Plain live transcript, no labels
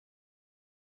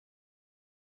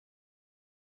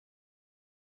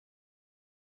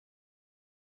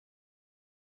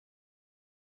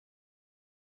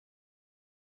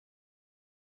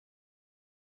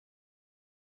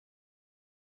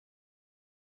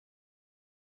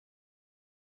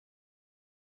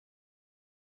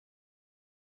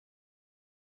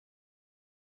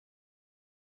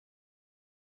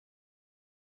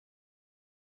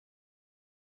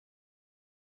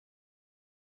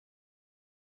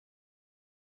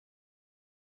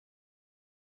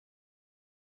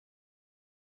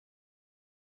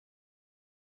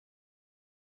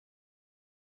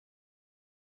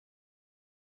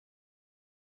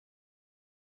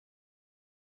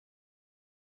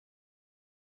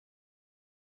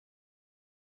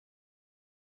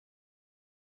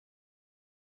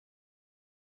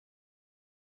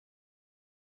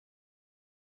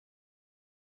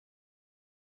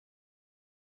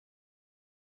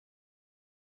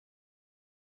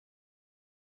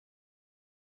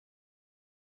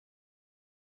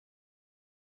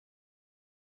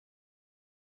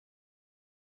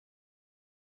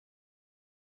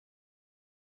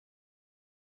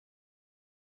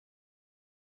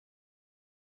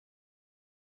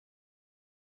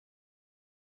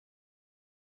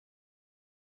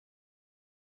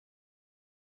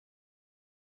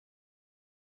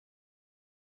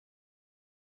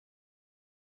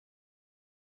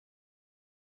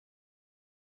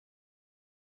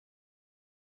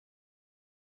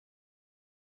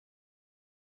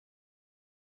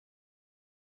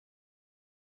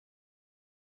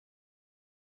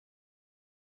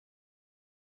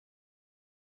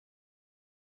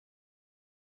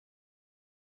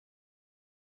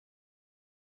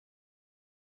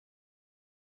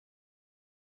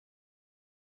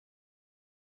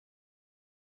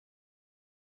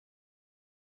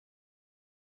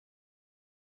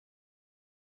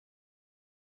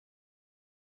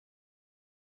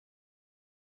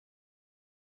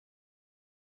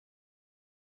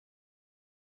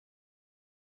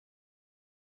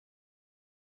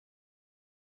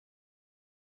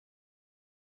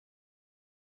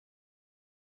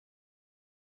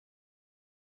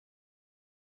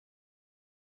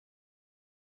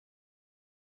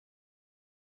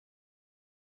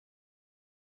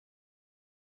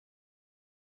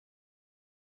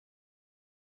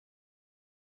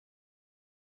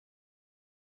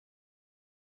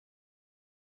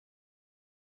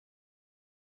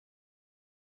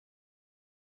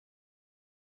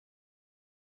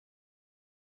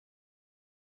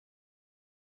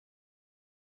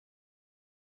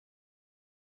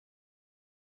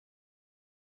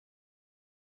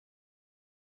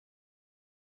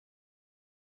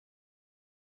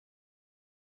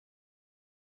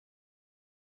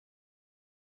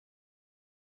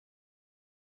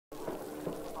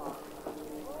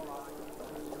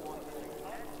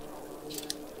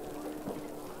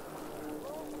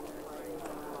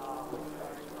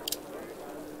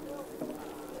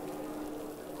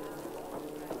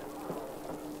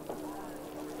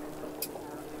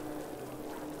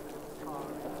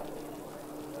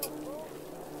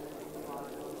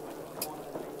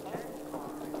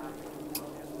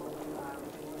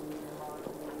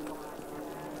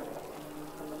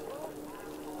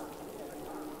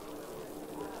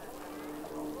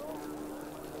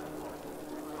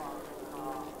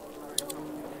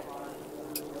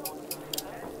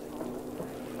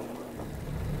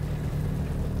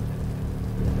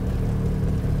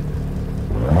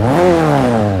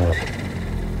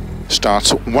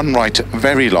starts 1 right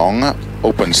very long,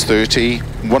 opens 30,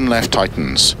 1 left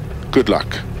tightens. Good luck.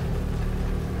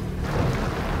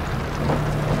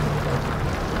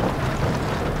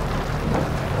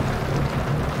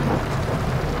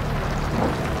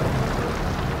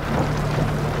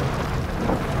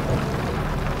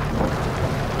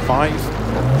 Five,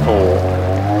 4,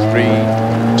 3,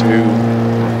 2,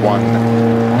 1,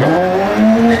 go.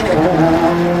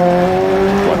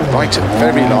 1 right,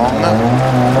 very long,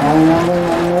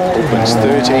 opens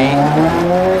 30,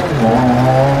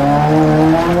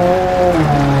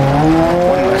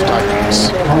 1 left tightens,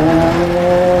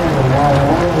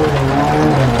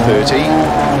 30,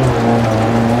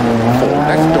 4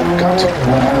 left, don't cut,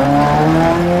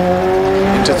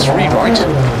 into 3 right,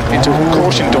 into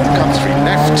caution, don't cut, 3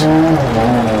 left,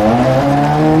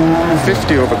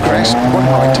 50 over crest, 1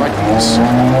 right tightens,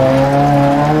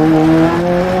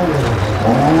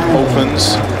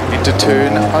 opens, into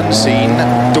turn, unseen,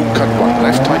 don't cut, 1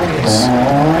 left tightens,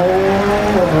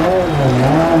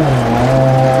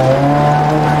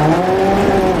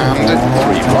 and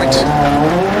 3 right,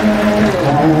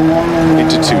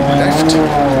 into 2 left,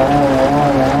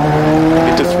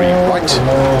 into 3 right,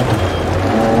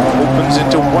 opens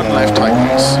into 1 left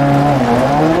tightens,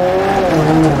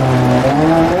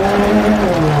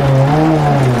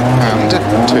 and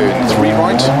turn 3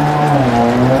 right,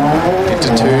 into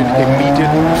turn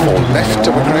immediate 4 left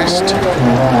of a crest,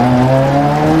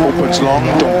 opens long,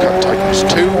 don't cut, tightens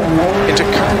 2, into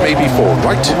cut maybe 4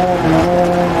 right,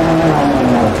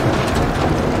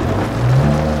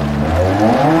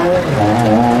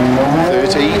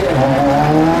 30,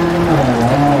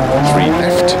 3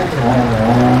 left,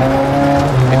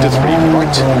 into 3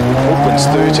 right, opens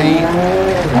 30,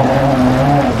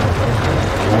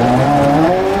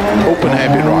 open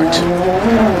heavy right,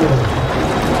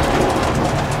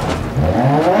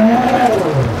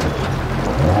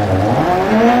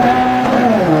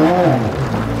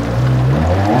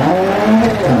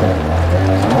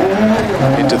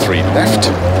 into 3 left,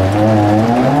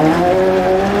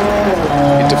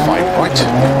 into 5 right,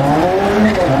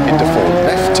 into 4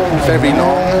 left, very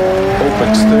long,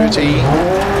 opens 30,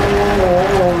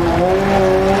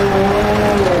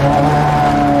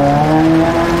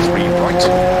 3 right,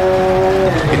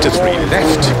 into 3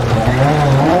 left,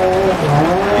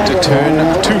 into turn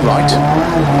 2 right,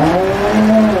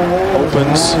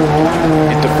 opens,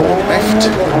 into 4 left,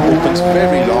 opens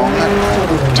very long,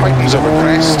 tightens over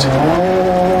crest,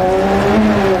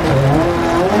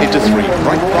 into 3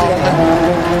 right long,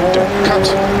 don't cut,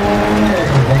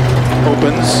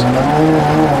 opens,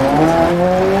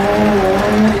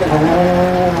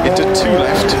 into 2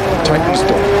 left, tightens,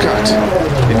 don't cut,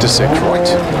 into 6 right,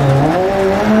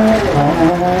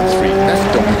 3 left,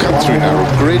 don't cut through narrow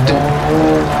grid,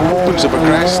 opens over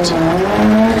crest,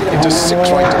 into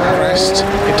 6 right over crest,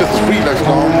 into 3 left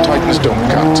long, tightens, don't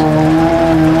cut,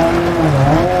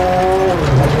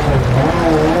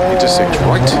 into 6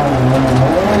 right,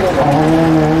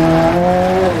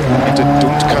 into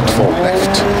don't cut 4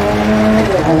 left,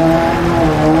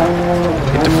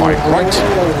 into 5 right,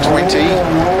 20,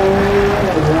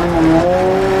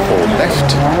 4 left,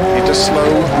 into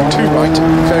slow, 2 right,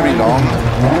 very long,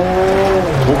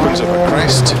 opens over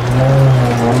crest,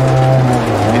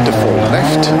 into 4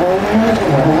 left,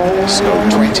 slow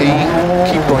 20,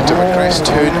 keep right over crest,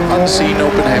 turn unseen,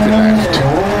 open heavy left.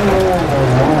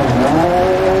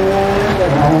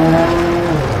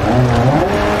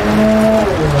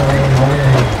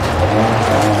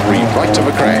 3 right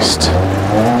over crest,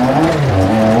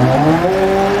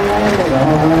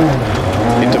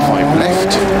 into 5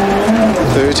 left,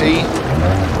 30,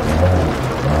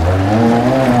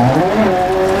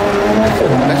 4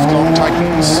 left long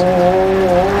tightens,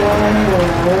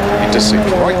 into 6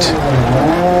 right,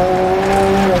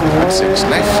 and 6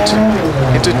 left,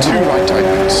 into 2 right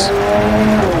tightens,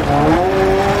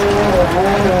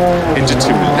 into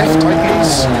 2 left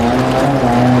tightens,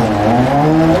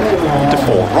 into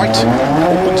 4 right,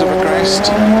 opens over crest,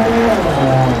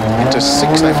 into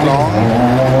 6 left long,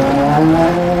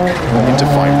 into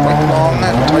 5 right long,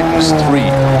 tightens 3,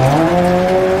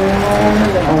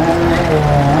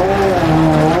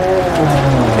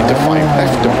 into 5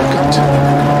 left, don't cut,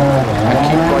 and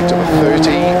keep right over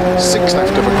 30, 6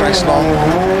 left over crest long,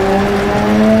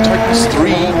 tightens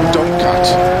 3, don't cut,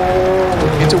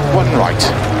 into 1 right,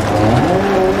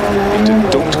 into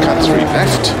don't cut 3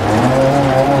 left,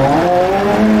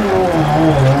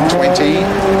 20,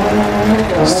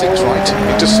 6 right,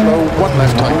 into slow, 1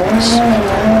 left tightens,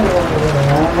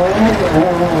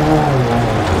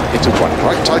 into 1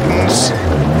 right tightens,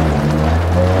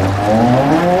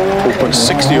 open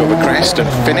 160 over crest and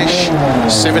finish,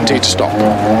 70 to stop.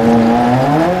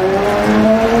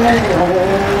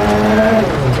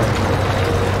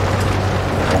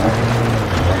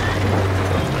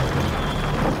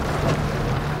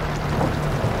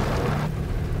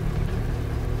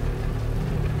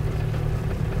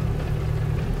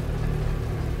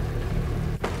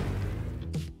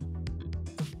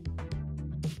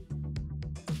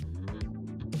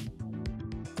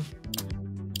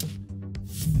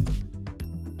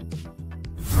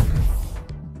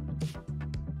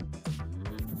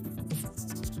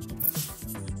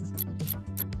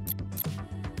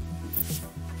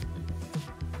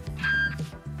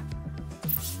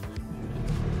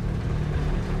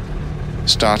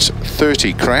 Starts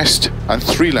 30 crest and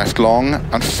 3 left long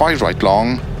and 5 right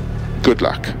long. Good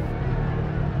luck.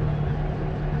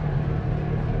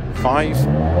 5,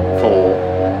 4,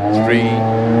 3,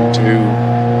 2,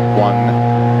 1,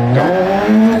 go.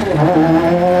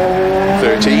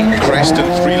 30 crest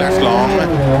and 3 left long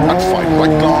and 5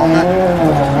 right long.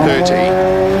 30.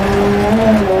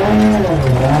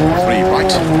 3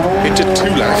 right into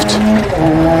 2 left.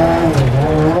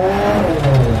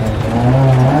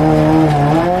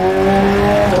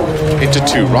 Into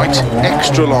 2 right,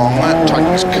 extra long,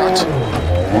 tightens cut,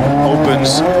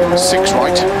 opens 6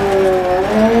 right,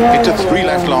 into 3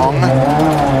 left long,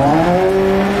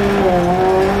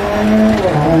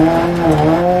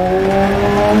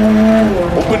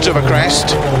 opens over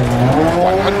crest,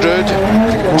 100,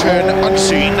 turn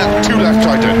unseen, 2 left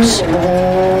tightens,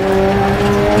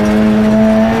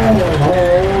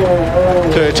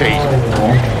 30.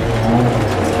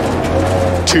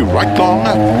 2 right long,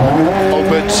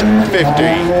 opens 50.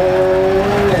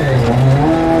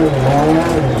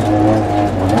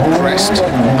 Crest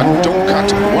and don't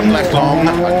cut, 1 left long,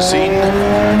 unseen,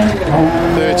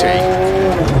 30.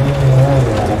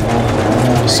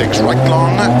 6 right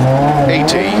long,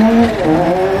 80.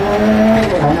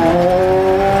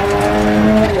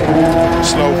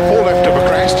 Slow 4 left over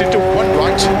crest into 1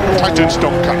 right, tightens,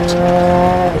 don't cut.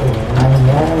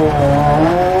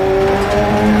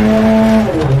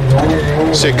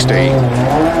 60. 4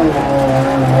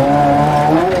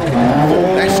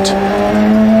 left.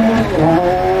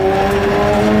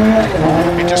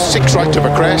 Into 6 right of a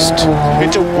crest.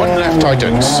 Into 1 left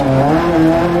tightens.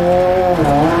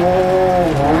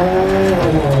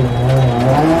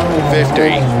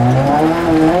 50.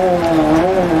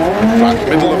 Flat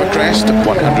middle of a crest.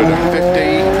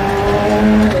 150.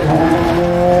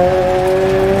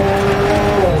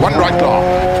 1 right long.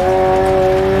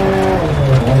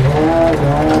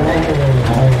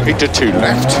 Into 2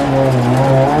 left,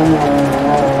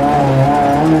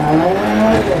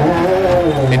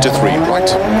 into 3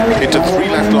 right, into 3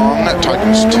 left long,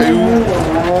 tightens 2,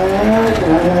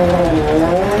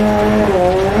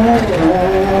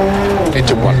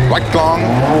 into 1 right long,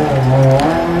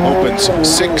 opens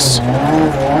 6,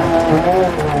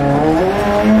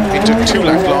 into 2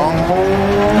 left long,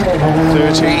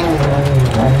 30,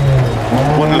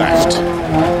 1 left.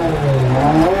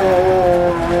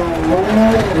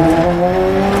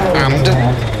 And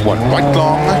 1 right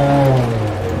long,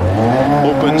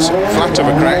 opens flat of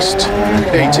a crest,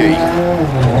 80.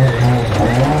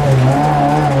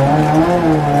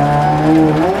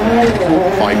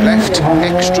 5 left,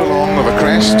 extra long of a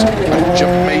crest, and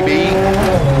jump maybe,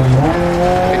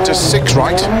 into 6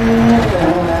 right,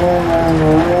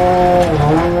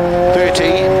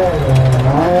 30,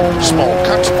 small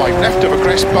cut, 5 left of a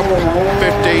crest bump,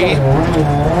 50.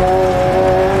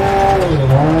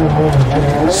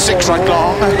 6 right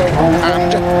long,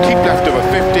 and keep left over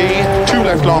 50, 2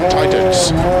 left long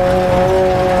tightens.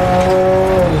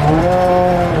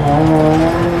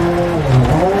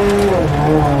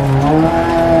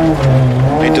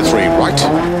 Into 3 right,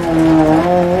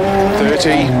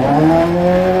 30,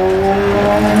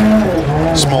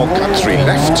 small cut 3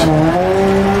 left,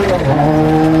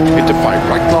 into 5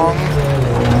 right long,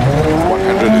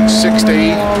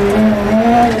 160,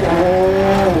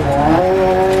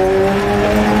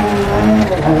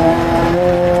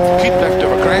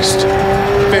 crest,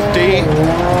 50,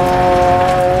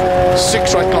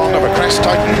 6 right long of a crest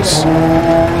tightens,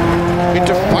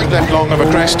 into 5 left long of a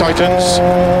crest tightens,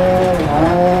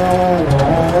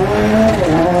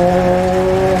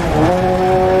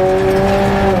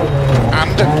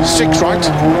 and 6 right,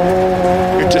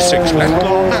 into 6 left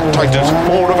long, tightens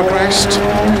 4 of a crest,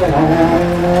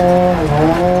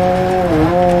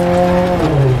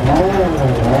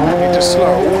 into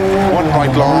slow, 1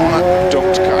 right long,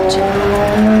 don't cut,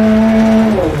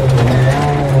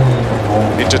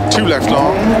 into 2 left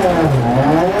long,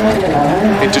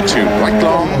 into 2 right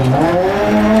long,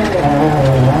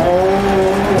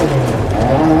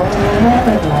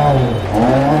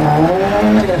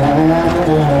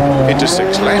 into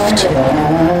 6 left,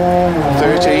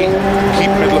 30, keep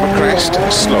middle of a crest,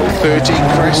 slow 30,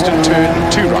 crest and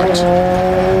turn 2 right,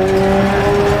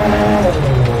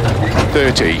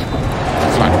 30,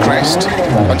 flat crest,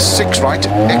 and 6 right,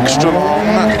 extra long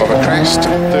of a crest,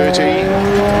 30,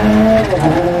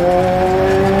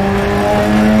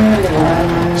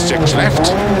 6 left,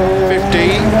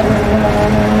 50,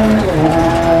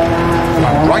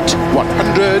 flat right,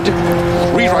 100,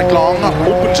 3 right long,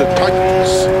 opens and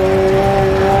tightens,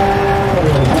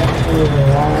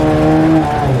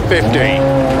 50,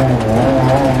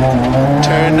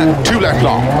 turn 2 left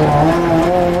long,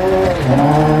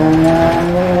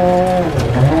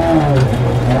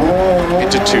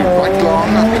 into 2 right long,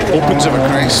 opens of a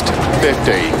crest,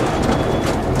 50,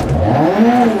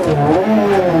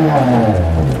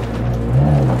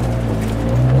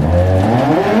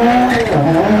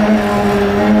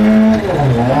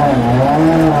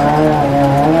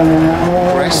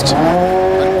 crest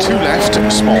and 2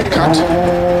 left, small cut,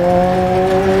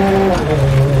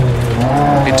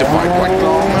 into 5 right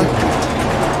long,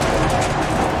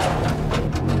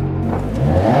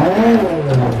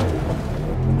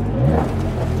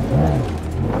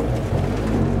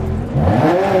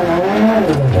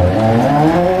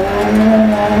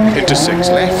 into 6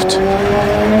 left,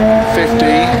 50,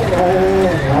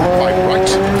 5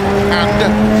 right, and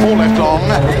 4 left long,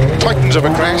 tightens of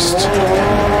a crest,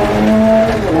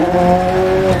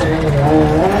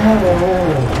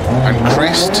 and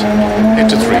crest,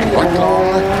 into 3 right long,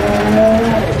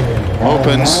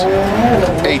 opens,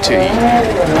 80,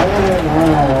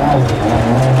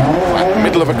 flat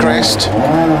middle of a crest,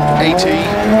 80,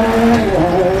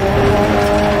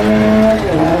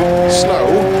 slow,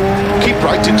 keep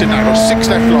right into narrow, 6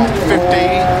 left long,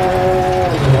 50,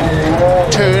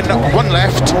 turn 1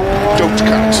 left, don't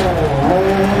cut,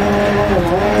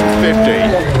 50,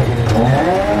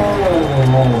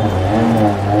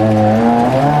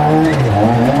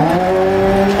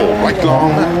 4 right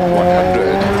long,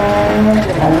 100,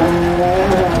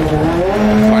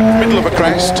 flat middle of a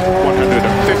crest,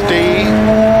 150,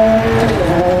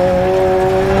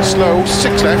 slow,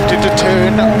 6 left into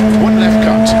turn, 1 left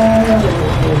cut,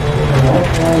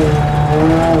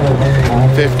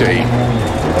 50,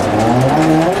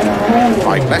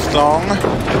 5 left long,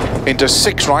 into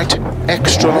 6 right,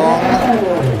 extra long,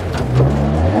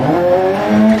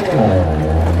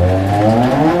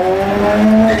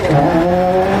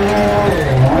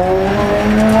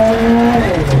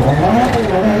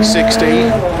 60,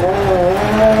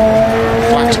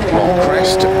 flat long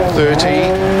crest, 30,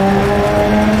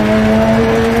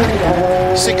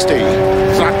 60,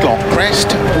 flat long crest,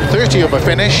 30 of a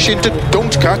finish, into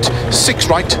don't cut, 6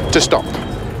 right to stop.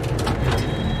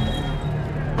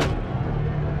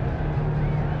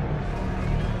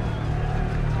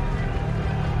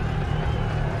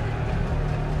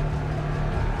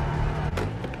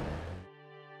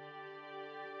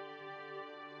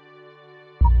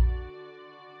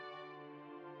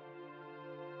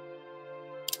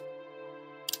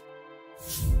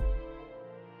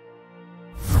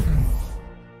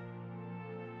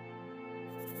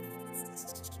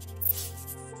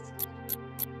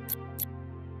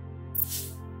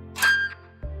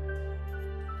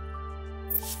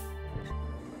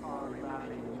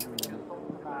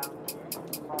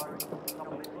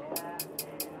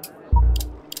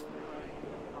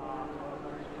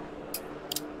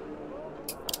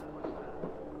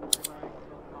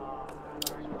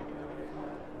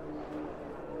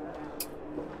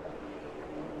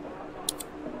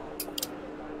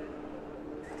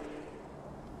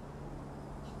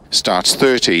 Starts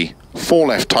 30, 4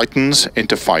 left tightens,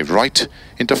 into 5 right,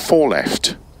 into 4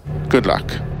 left. Good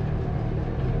luck.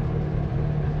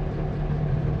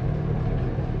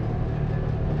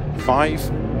 Five,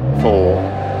 4,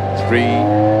 3,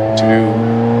 2,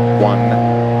 1,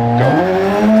 go.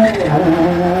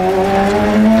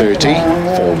 30,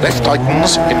 4 left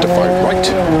tightens, into 5 right,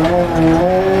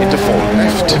 into 4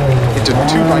 left, into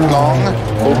 2 right long,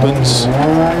 opens,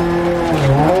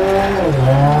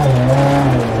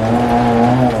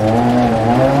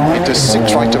 into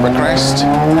 6 right of a crest,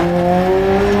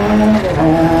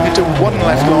 into 1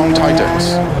 left long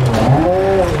tightens,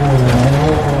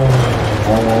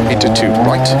 into 2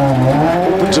 right,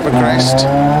 opens of a crest,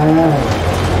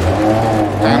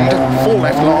 and 4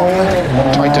 left long,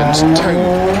 tightens 2,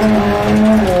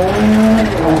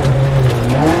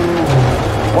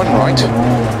 1 right,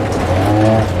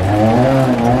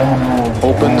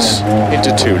 opens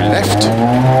into 2 left,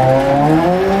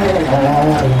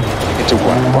 into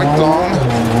 1 right long,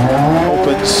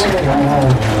 opens,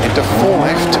 into 4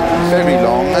 left, very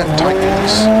long,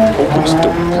 tightens, opens,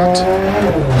 don't cut,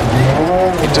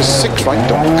 6 right,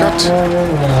 don't cut.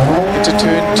 Into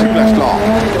turn 2 left long.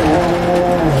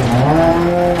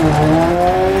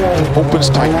 Opens,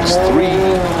 tightens 3.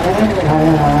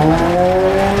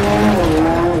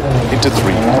 Into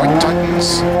 3 right,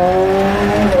 tightens.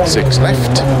 6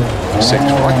 left, 6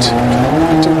 right.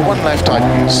 Into 1 left,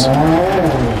 tightens.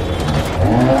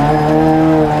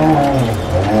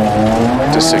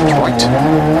 Into 6 right.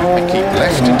 And keep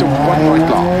left into 1 right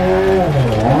long.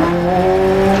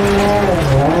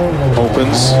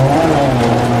 Opens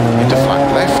into flat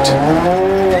left,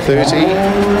 30,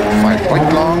 5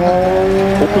 right long,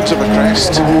 opens over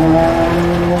crest,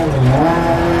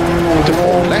 into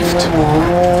 4 left,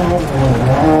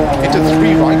 into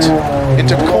 3 right,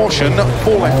 into caution,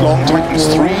 4 left long, tightens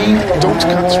 3, don't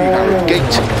cut through narrow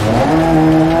gate,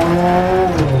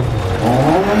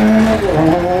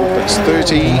 opens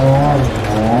 30,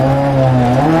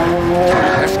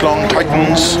 left long,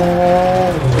 tightens,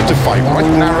 into 5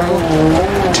 right narrow,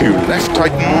 2 left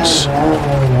tightens,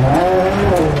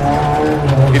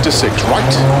 into 6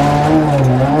 right,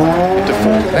 into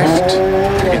 4 left,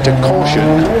 into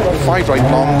caution, 5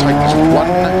 right long, tightens 1,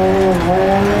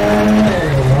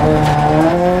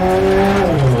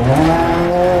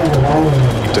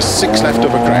 into 6 left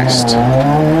over crest,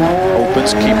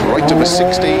 opens, keep right over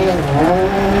 60,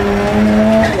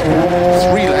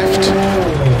 3 left,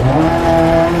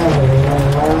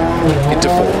 into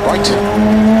 4 right,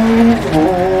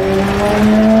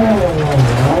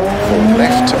 4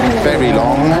 left, very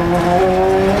long,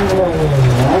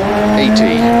 80,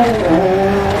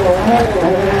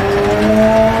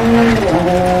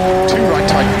 2 right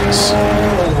tightens,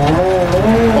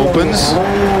 opens,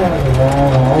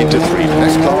 into 3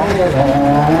 left long,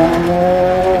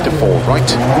 into 4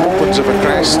 right, opens over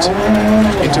crest,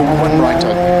 into 1 right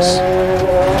tightens,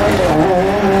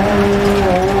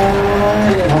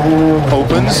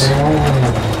 opens,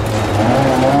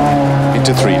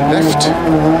 into 3 left,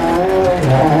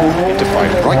 into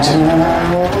 5 right,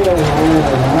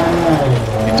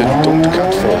 into don't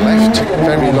cut 4 left,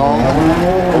 very long,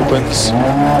 opens,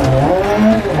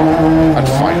 and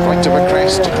 5 right over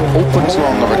crest, opens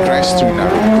long over crest through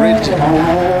narrow grid,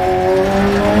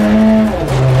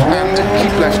 and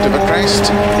keep left over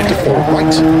crest, into 4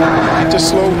 right, into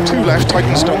slow, 2 left,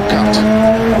 tightens, don't cut,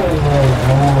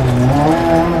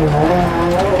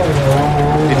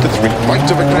 into 3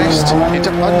 right over crest,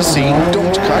 into unseen,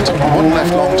 don't cut, 1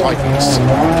 left long, tightens,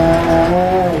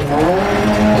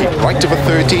 keep right over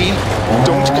 30,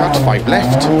 don't cut, 5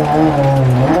 left,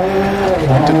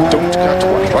 into don't cut,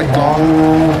 1 right long,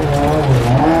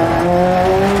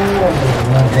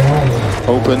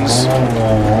 opens,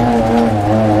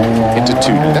 into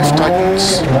 2 left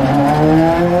tightens,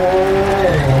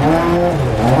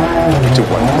 into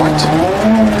 1 right,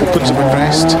 opens over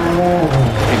crest,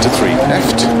 into 3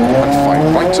 left, and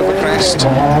 5 right over crest,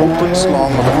 opens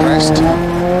long over crest,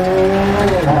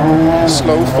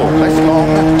 slow 4 left long,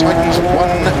 tightens 1,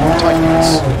 tightens,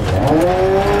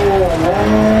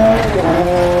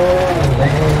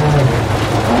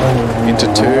 into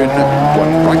turn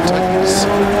 1 right tightens,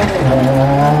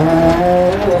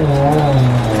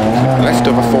 left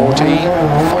over 40,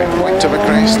 5 right over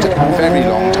crest, very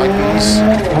long tightens,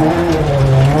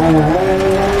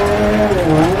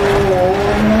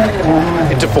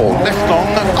 into 4 left long,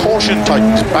 caution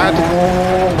tightens bad,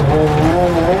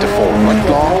 into 4 right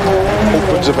long,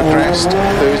 opens over crest,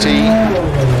 30,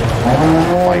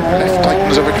 5 left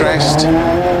tightens over crest,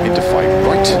 into 5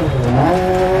 right,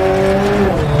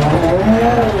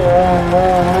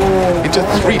 into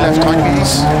 3 left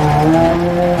tightens,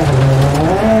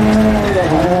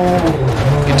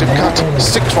 into cut,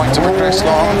 6 right over crest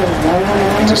long,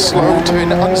 into slow,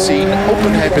 turn unseen,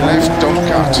 open heavy left, don't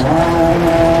cut,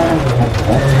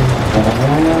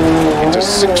 into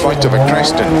 6 right over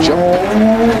crest and jump,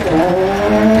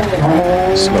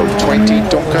 slow 20,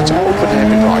 don't cut, open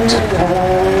heavy right,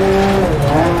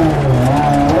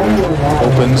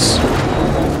 opens,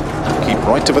 keep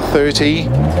right over 30,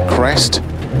 crest,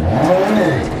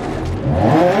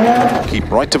 keep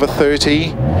right over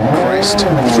 30, crest,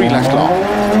 3 left long,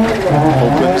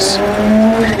 opens,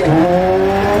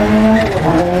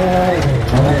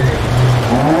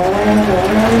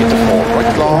 into 4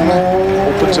 right long,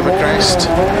 opens over crest,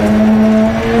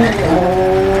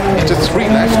 into 3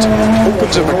 left,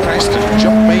 opens over crest and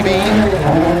jump maybe,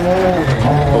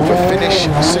 over finish,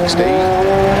 60,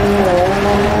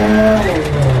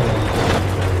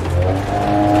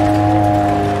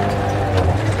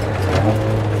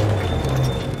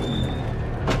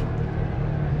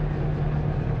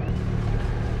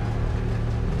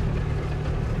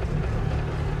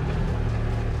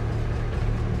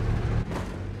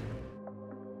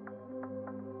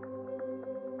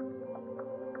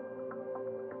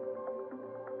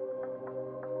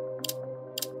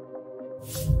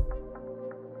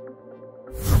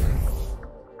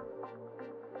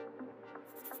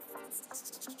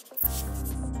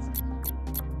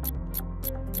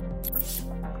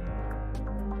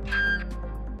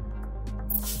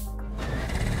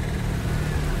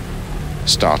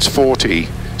 Starts 40,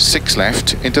 6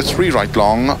 left, into 3 right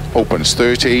long, opens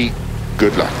 30,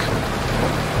 good luck.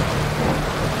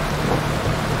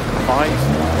 5,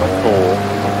 4,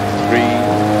 3,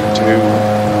 2,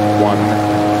 1.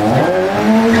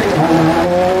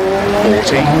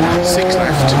 40, 6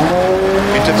 left,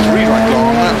 into 3 right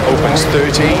long, opens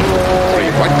 30, 3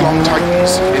 right long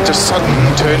tightens, into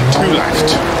sudden, turn 2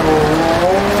 left,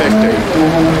 50.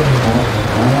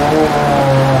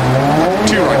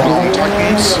 2 right long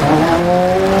tightens,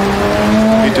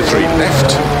 into 3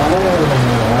 left,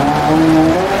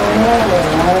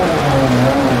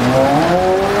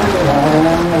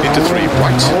 into 3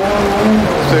 right,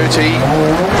 30,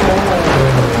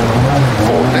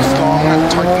 4 left long,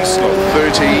 tightens slow,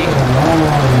 30,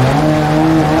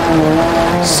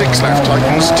 6 left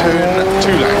tightens, turn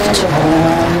 2 left,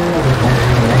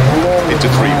 into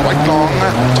 3 right long,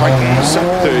 tightens,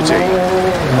 30.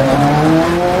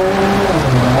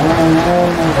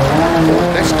 4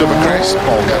 left of a crest,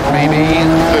 ball cut maybe,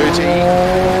 30.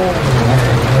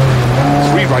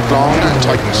 3 right long,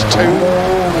 tightens 2,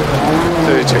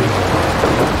 30.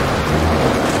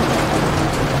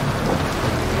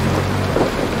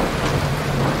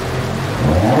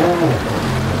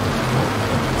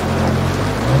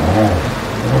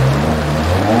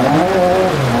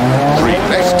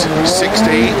 Left,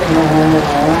 60.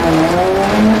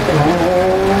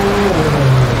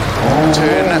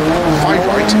 Turn 5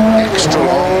 right, extra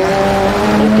long,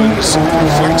 opens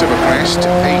flat of a crest,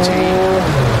 80.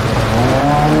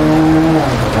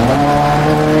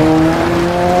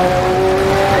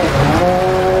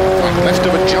 5 left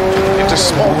of a jump, into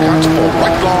small cut, 4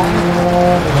 right long,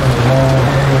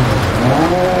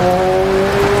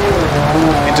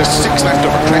 into 6 left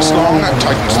of a crest long,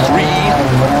 tightens 3,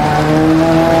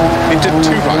 into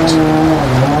 2 right,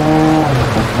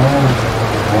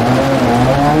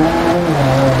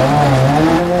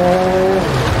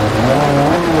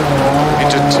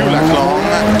 into 2 left long,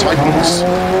 tightens,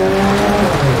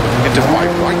 into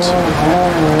 5 right,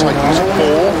 tightens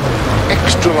 4,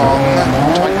 extra long,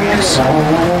 tightens,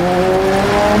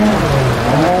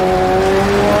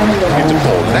 into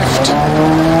 4 left,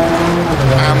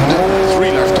 and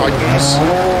 3 left tightens,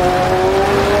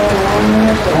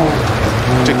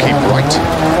 to keep right,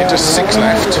 into 6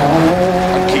 left,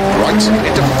 and keep right,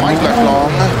 into 5 left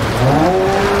long,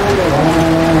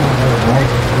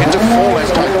 into 4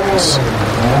 left tightens,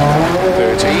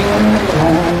 30,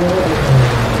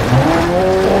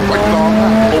 4 right long,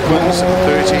 opens,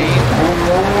 30,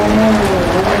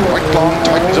 5 right long,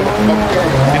 tightens of a bump,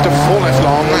 into 4 left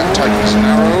long, tightens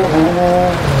narrow,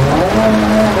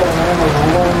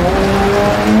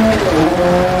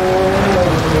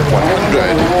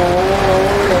 100,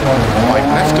 5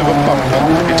 left of a bump,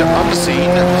 into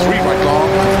unseen, 3 right long,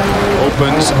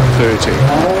 opens, 30.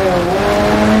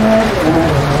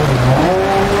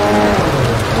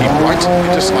 Keep right,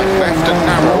 into slight left and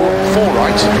narrow, 4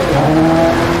 right,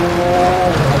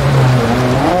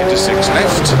 into 6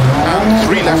 left, and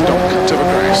 3 left on cut of a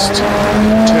crest,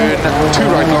 turn 2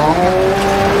 right long,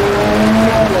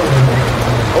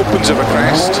 opens of a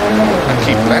crest, and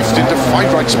keep left into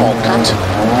 5 right small cut,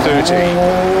 30.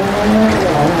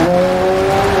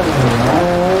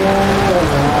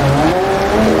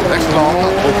 4 left long,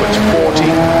 opens 40.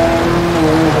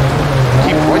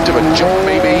 Keep right of a jump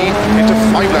maybe, into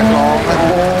 5 left long,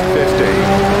 50.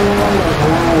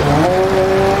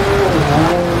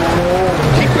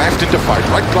 Keep left into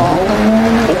 5 right long,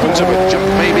 opens of a jump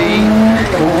maybe,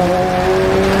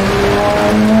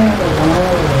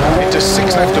 into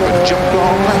 6 left of a jump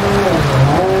long,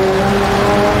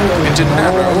 into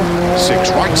narrow,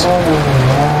 6 right,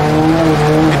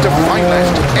 into 5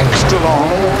 left, extra long,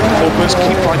 opens,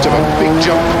 keep right of a big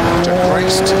jump, to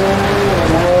crest,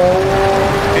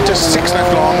 into 6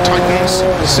 left long, tightens,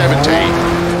 70.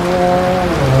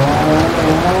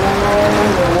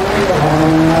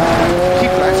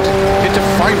 Keep left, into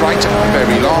 5 right,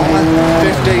 very long,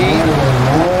 50.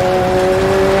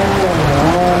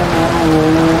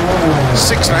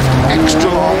 6 left, extra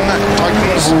long,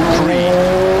 tightens, 3.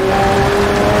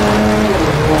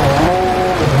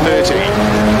 30.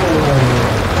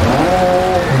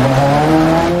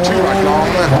 2 right long,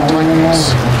 tightens,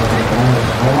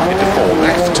 into 4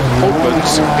 left,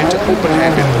 opens, into open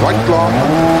hairpin, right long,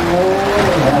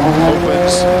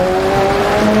 opens,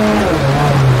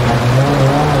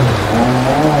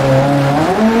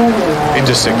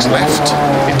 into 6 left,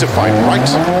 into 5 right,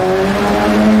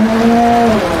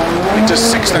 into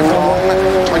 6 left long,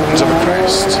 tightens of a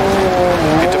crest,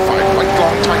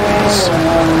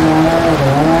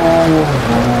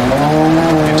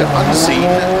 into unseen,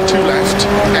 2 left,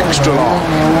 extra long.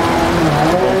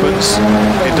 Opens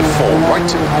into 4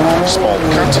 right, small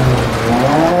cut.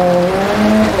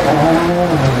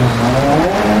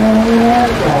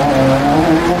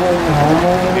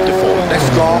 Into 4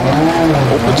 left long,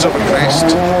 opens over crest,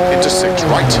 into 6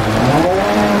 right,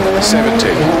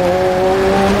 70.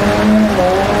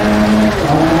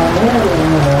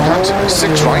 Cut,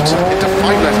 6 right, into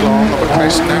 5 left long, over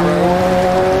crest narrow,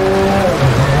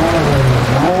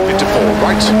 into 4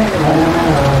 right,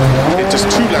 into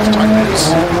 2 left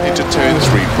tightens, into turn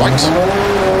 3 right,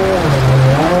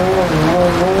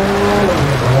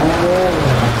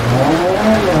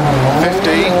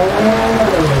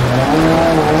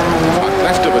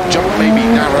 left of a jump, maybe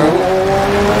narrow,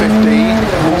 50,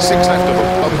 6 left of a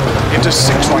bump, into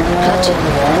 6 right cut,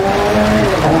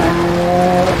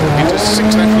 into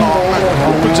 6 left long,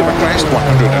 opens of a crest,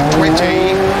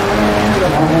 120,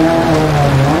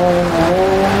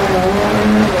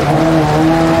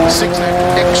 6 left,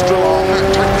 extra long,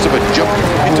 tightens of a jump,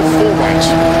 into 4 right,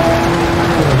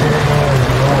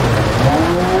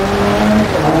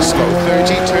 slow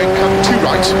 30, turn cut 2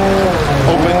 right,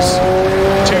 opens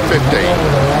 250.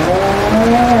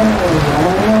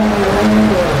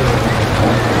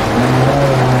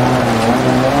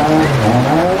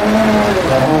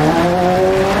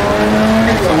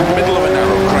 From the middle of a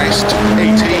narrow crest,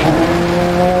 80.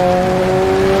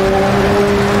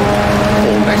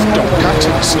 4 left, don't cut,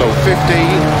 slow 50,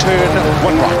 turn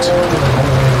 1 right.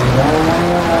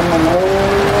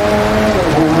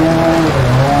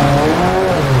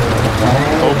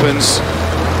 Opens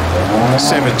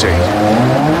 70.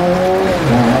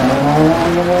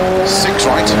 6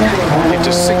 right,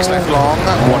 into 6 left long,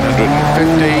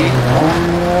 150.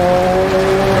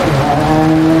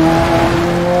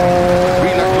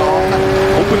 3 left long,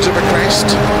 opens of a crest,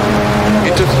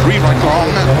 into 3 right long,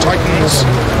 tightens.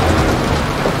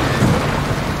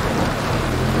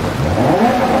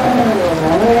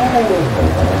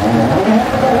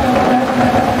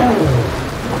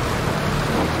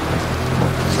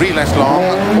 Three left long,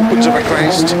 opens of a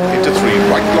crest, into 3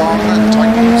 right long,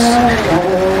 tightens.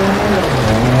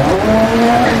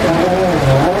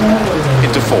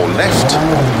 Into 4 left,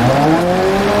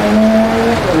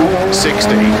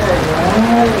 60.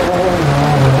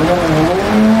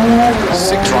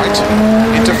 6 right,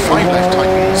 into 5 left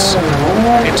tightens,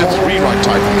 into 3 right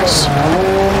tightens.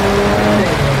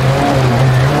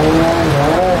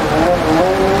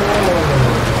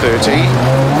 30,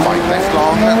 5 left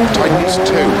long, tightens 2.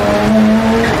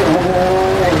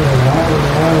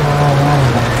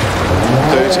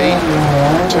 30,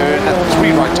 turn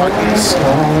 3 right tightens.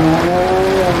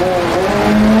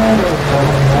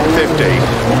 50.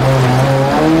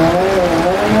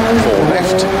 4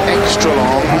 left, extra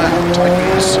long,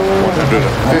 tightens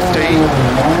 150.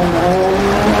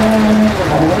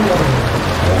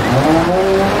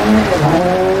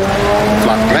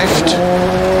 Flat left.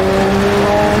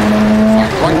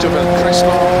 Right of a crest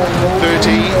long,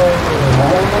 30,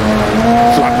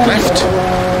 flat left,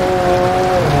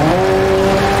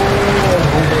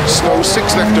 slow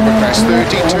 6 left of a crest,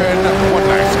 30, turn 1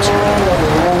 left,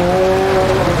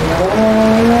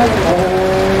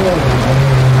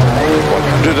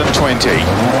 120,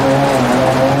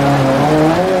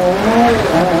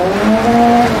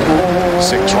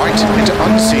 6 right, into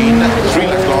unseen, 3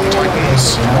 left long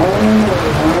tightens,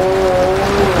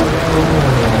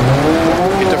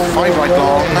 into 5 right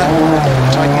long,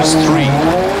 tightens 3.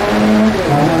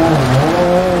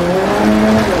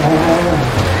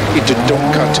 Into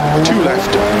don't cut 2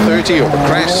 left, 30 over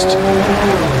crest.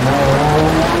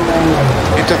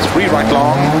 Into 3 right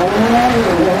long,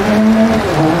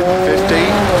 50.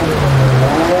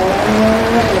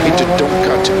 Into don't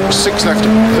cut 6 left,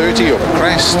 30 over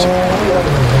crest.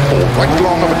 4 right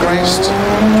long over crest,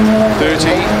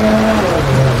 30.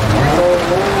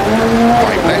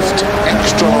 5 left,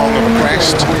 extra long of a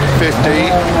crest,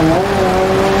 50.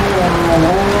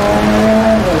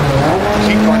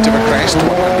 Keep right of a crest,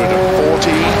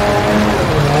 140.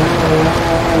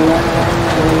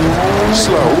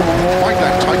 Slow, 5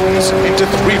 left tightens, into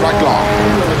 3 right long.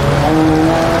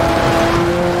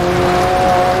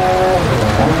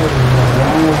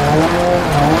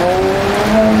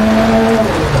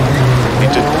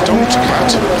 Into don't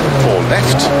cut, 4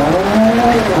 left.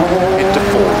 Into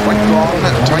 4 right long,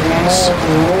 tightens,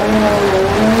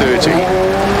 30.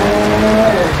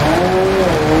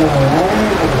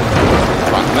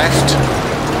 Front left,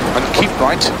 and keep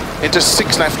right, into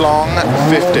 6 left long,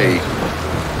 50.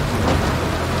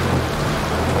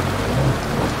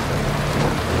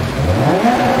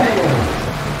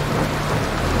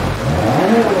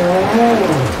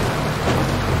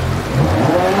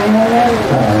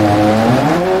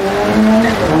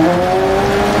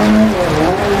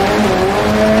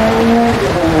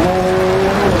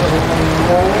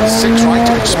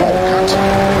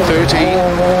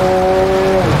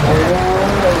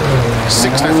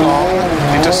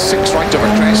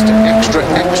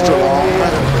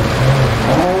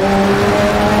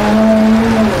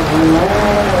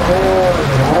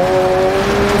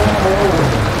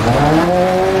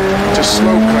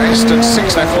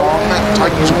 6 left long,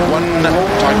 tightens 1,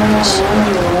 tightens.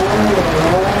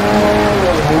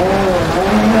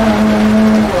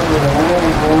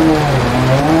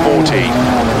 40.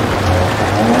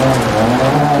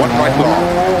 1 right long.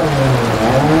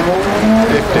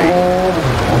 50.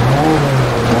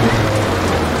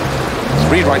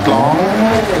 3 right long.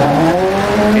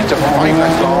 Into 5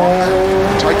 left long,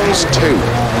 tightens 2.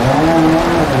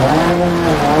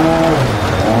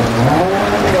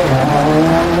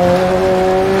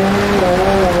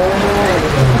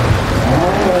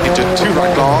 Into 2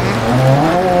 right long,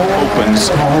 opens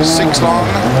 6 long,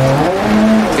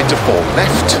 into 4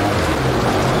 left.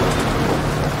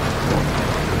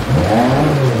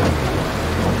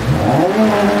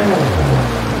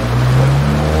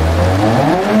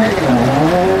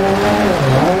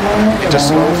 Into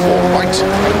slow 4 right,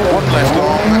 1 left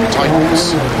long, tightens.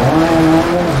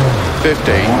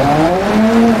 50.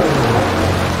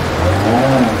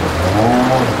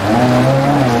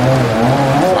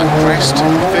 Flat crest,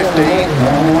 50.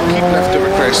 Keep left over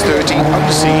crest, 30.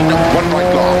 Unseen, 1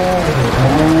 right long.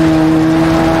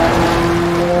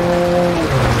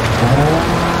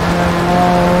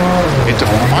 Into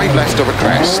 5 left over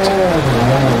crest.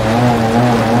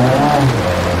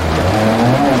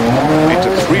 Into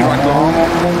 3 right long.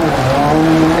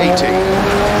 80.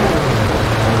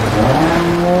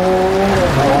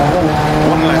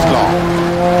 1 left long.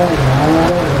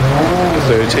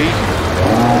 30.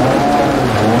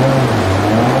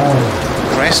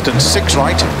 Crest and 6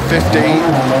 right, 50.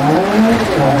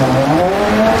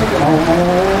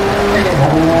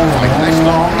 5 left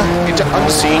long, into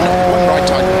unseen, 1 right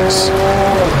tightens.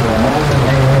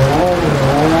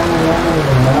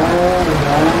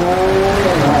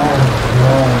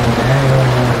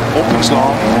 Opens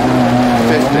long,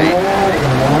 50.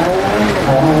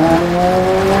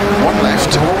 1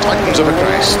 left, tightens over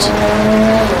crest.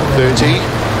 30.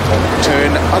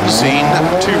 Turn unseen,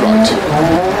 2 right.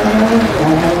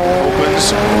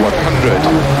 Opens 100.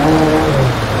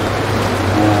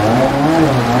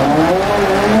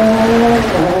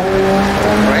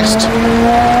 Crest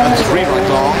and 3 right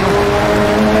long.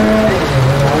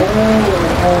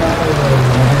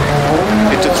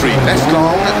 Into 3 left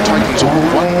long, tightens 1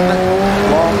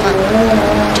 long,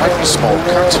 tightens small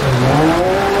cut.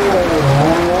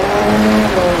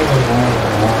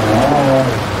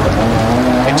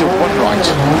 Into 1 right,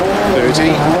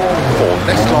 30, 4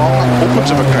 left long, opens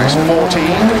over crest, 40.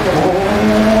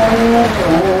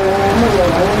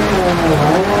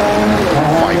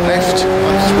 5 left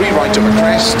and 3 right over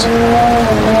crest,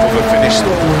 over finish.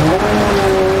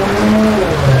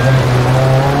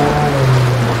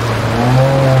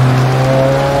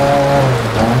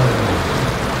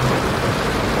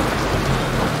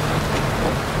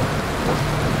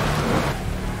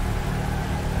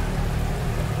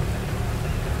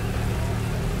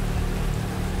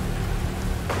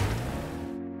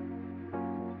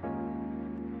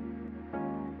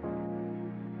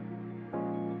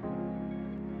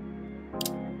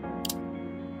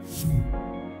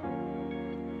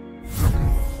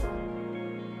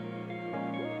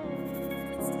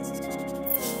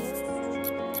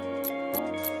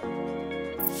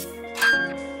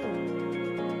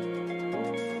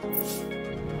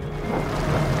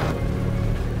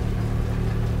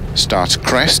 Starts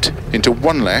crest, into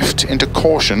 1 left, into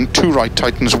caution, 2 right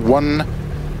tightens 1,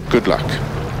 good luck.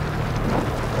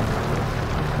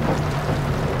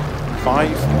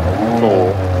 5,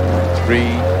 4,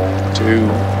 3, 2,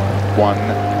 1,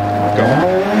 go.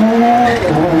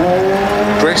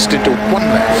 Crest into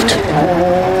 1 left,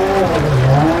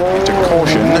 into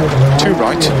caution, 2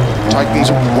 right,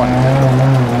 tightens 1.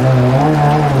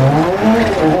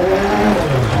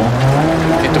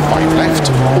 Into 5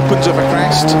 left, opens over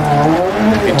crest,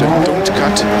 into don't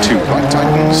cut, 2 right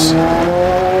tightens,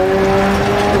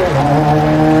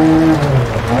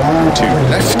 2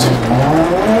 left,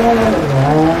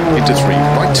 into 3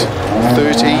 right,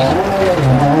 30,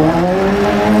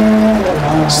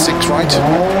 6 right,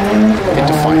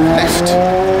 into 5 left,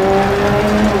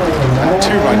 and 2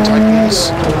 right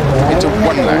tightens, into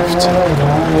 1 left,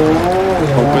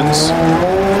 opens,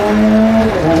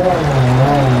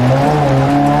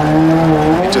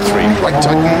 into 3 right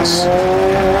tightens,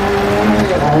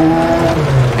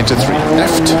 into 3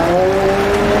 left,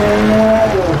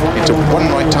 into 1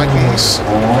 right tightens,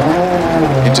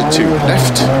 into 2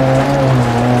 left,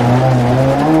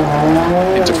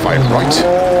 into 5 right,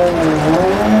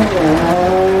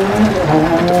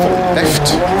 into 4 left,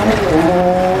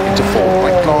 into 4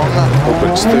 right long,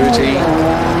 opens 30,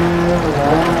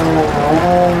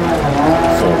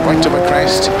 4 right over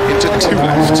crest, into 2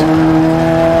 left.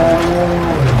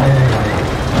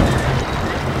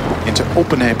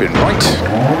 open hairpin right.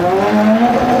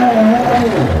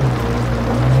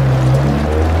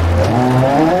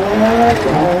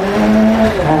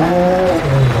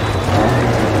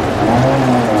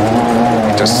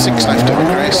 Into 6 left over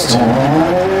crest.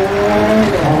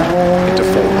 Into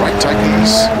 4 right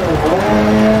tightens.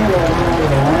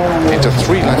 Into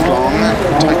 3 left long,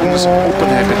 tightens, open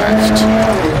hairpin left.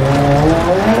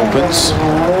 Opens.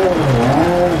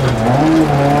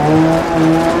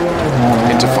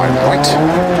 Into 5 right.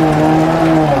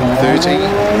 30.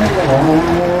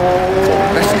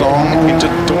 4 left long, into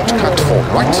don't cut 4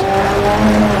 right.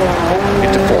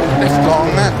 Into 4 left long,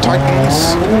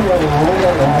 tightens.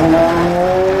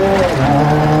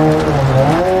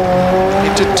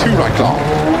 Into 2 right long.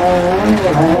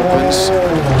 Opens.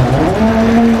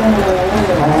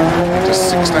 Into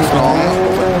 6 left long,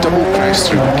 over double crest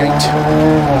through the gate.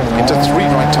 Into 3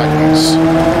 right tightens.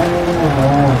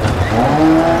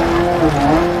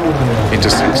 Into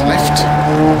 6 left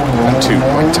and 2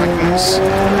 right tightens.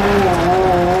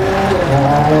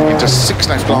 Into 6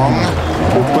 left long,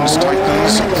 opens,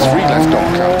 tightens, 3 left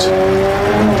don't cut.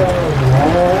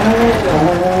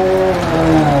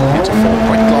 Into 4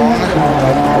 right long,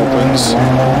 opens.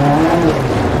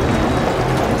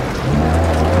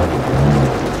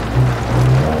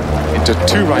 Into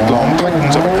 2 right long,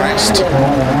 tightens over crest.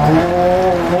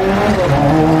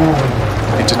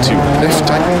 Into 2 left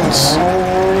tightens.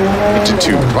 Into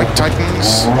 2 right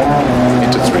tightens.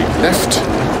 Into 3 left.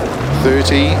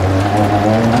 30.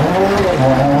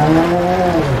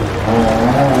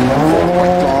 4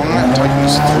 right long,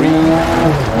 tightens 3.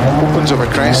 Opens over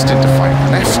crest into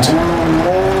 5 left.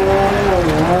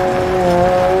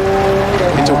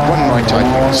 Into 1 right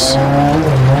tightens.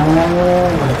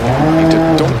 Into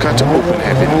don't cut, open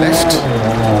hairpin left.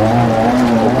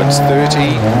 Opens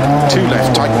 30. 2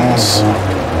 left tightens.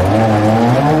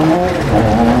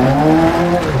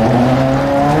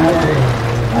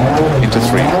 Into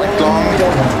 3 right long.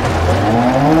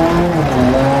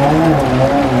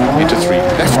 Into 3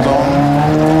 left long.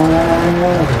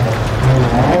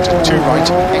 Into 2 right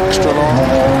extra long.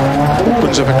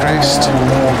 Opens over crest.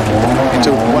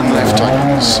 Into 1 left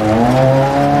tightens.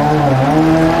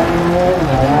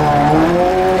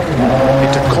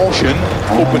 Into caution,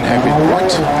 open hairpin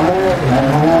right.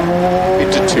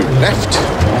 Into 2 left.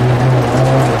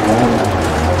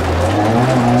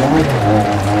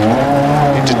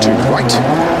 Into 2 right.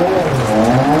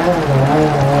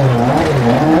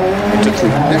 Into 3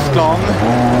 left long.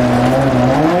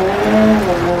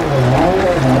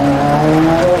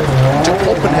 Into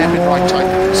open hairpin right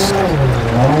tightens.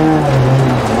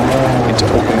 Into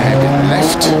open hairpin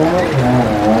left.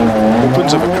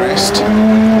 Opens over crest.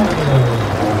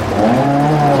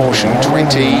 Caution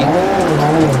 20.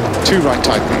 2 right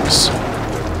tightens.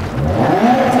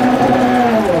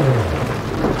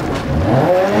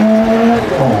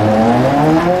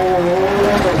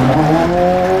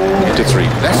 Into 3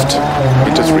 left,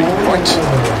 into 3 right,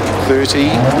 30,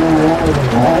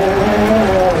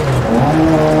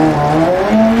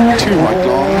 2 right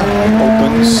long,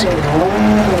 opens,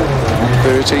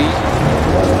 30,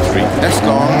 3 left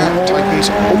long, tightens,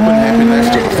 open hairpin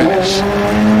left over